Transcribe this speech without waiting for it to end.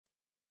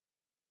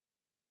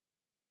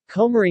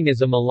Komering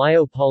is a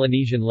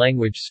Malayo-Polynesian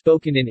language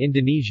spoken in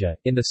Indonesia,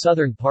 in the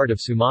southern part of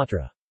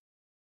Sumatra.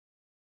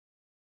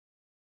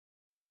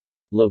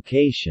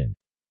 Location: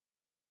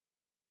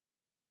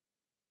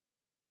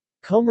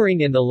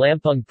 Komering in the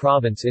Lampung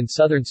province in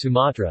southern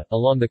Sumatra,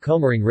 along the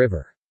Komering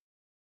River.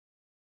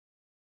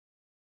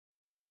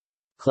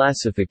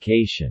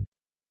 Classification: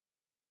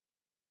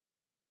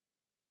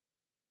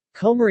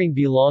 Komering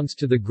belongs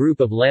to the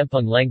group of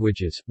Lampung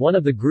languages, one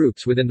of the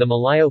groups within the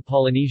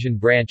Malayo-Polynesian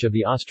branch of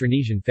the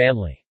Austronesian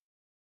family.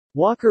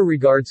 Walker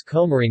regards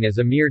Komering as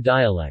a mere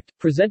dialect,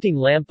 presenting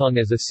Lampung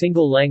as a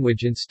single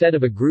language instead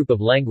of a group of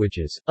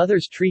languages.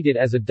 Others treat it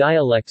as a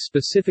dialect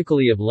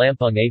specifically of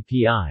Lampung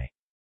API.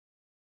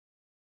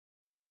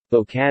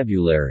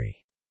 Vocabulary: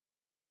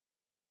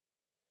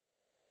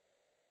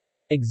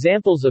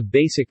 Examples of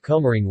basic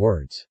Komering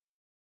words.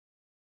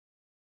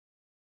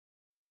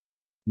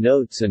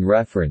 Notes and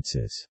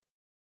references.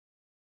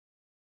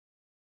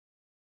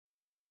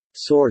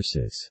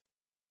 Sources.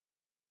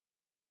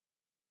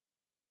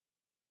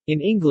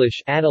 In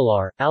English,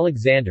 Adelaar,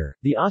 Alexander,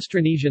 The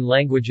Austronesian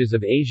Languages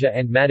of Asia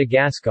and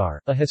Madagascar,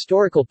 A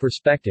Historical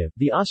Perspective,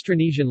 The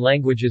Austronesian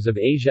Languages of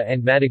Asia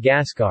and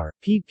Madagascar,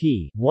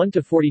 pp.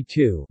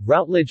 1-42,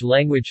 Routledge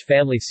Language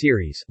Family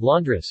Series,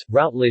 Londres,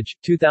 Routledge,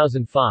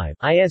 2005,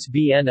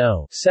 ISBN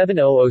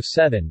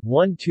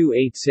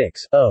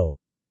 0-7007-1286-0.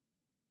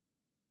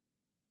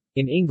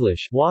 In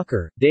English,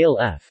 Walker, Dale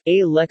F.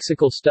 A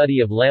Lexical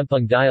Study of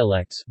Lampung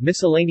Dialects,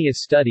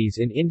 Miscellaneous Studies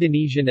in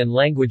Indonesian and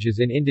Languages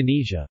in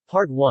Indonesia,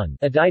 Part 1,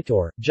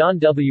 Editor, John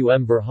W.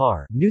 M.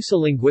 Berhar, Nusa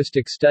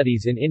Linguistic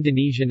Studies in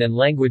Indonesian and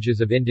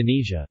Languages of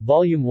Indonesia,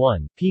 Volume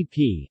 1,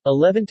 pp.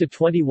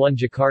 11-21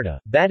 Jakarta,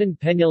 Badan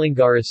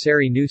Penyelenggara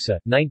Seri Nusa,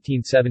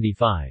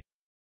 1975.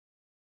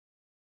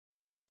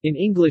 In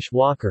English,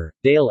 Walker,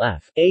 Dale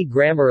F. A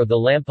Grammar of the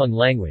Lampung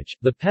Language,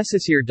 The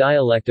Pesisir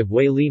Dialect of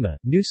Wailima,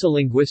 Nusa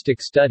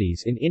Linguistic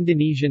Studies in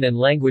Indonesian and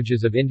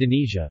Languages of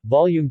Indonesia,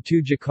 Volume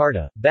 2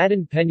 Jakarta,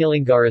 Badan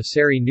Penyelenggara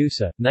Seri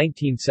Nusa,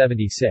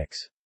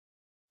 1976.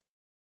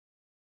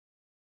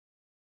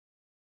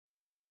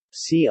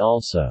 See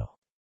also: